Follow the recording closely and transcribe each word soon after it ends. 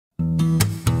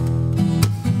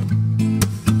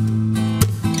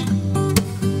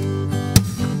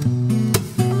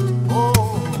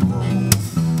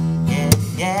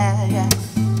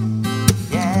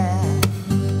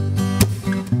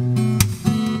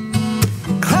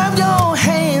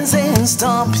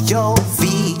stomp your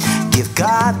feet. Give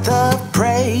God the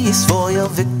praise for your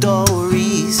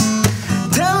victories.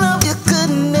 Tell of your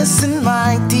goodness and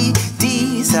mighty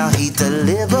deeds, how he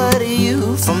delivered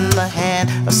you from the hand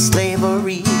of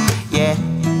slavery. Yeah,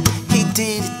 he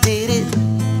did it,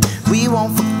 we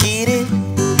won't forget it.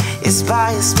 It's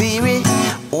by his spirit,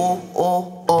 oh,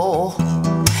 oh, oh.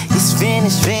 It's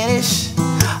finished,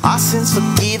 our sins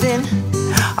forgiven,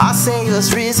 our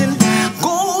Savior's risen.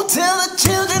 Go tell the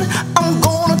children, I'm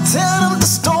gonna tell them the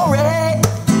story,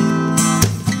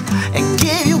 and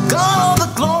give you God all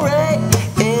the glory.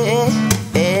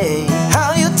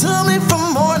 How you took me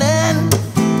from mourning,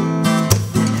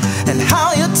 and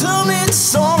how you took me to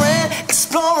soaring,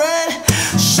 exploring.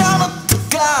 Shout out to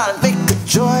God, make a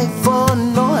joyful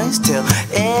noise. Tell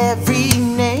every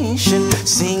nation,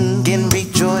 sing and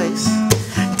rejoice.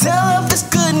 Tell of his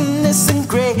goodness and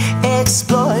great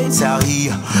exploits, how he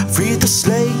freed the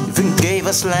slave and gave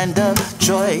us land of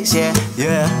choice. Yeah,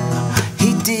 yeah,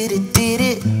 he did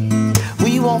it,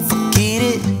 we won't forget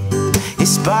it.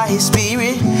 It's by his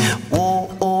spirit, oh,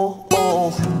 oh,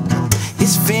 oh.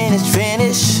 It's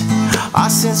finished, our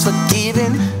sins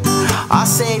forgiven, our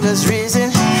Savior's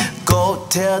risen. Go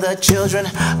tell the children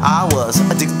I was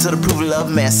addicted to the approval of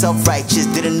man, self-righteous,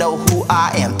 didn't know who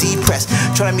I am, depressed,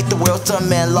 trying to meet the world to a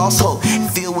man, lost hope,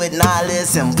 filled with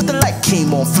nihilism. But the light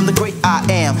came on from the great I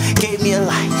am, gave me a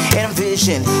light and a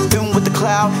vision, filled with the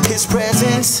cloud, his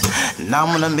presence. Now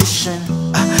I'm on a mission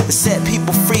to set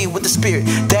people free with the spirit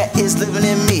that is living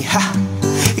in me.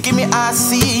 He gave me eyes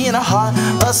to see and a heart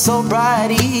of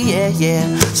sobriety. Yeah,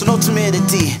 yeah, so no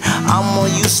timidity. I'm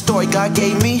gonna use the story God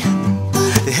gave me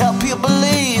to help you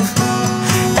believe.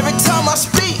 Every time I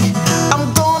speak,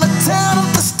 I'm gonna tell them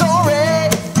the story,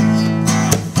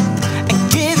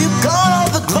 and give you God all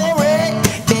the glory.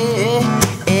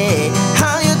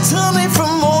 How you took me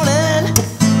from mourning,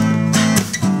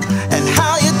 and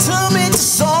how you took me to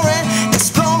soaring,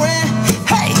 exploring.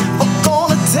 Hey, we're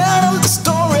gonna tell them the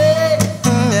story,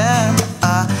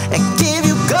 and give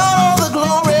you God all the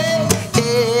glory.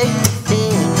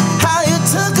 How you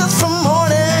took us from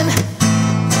mourning,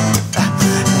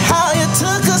 how you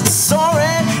took us to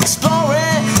soaring,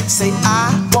 exploring. Say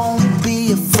I won't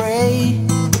be afraid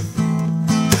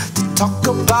to talk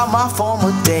about my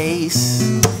former days,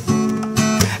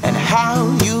 and how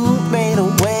you made a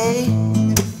way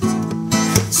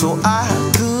so I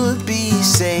could be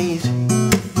saved.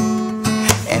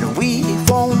 And we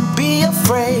won't be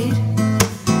afraid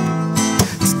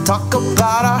to talk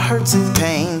about our hurts and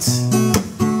pains,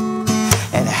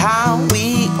 and how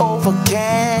we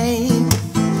overcame.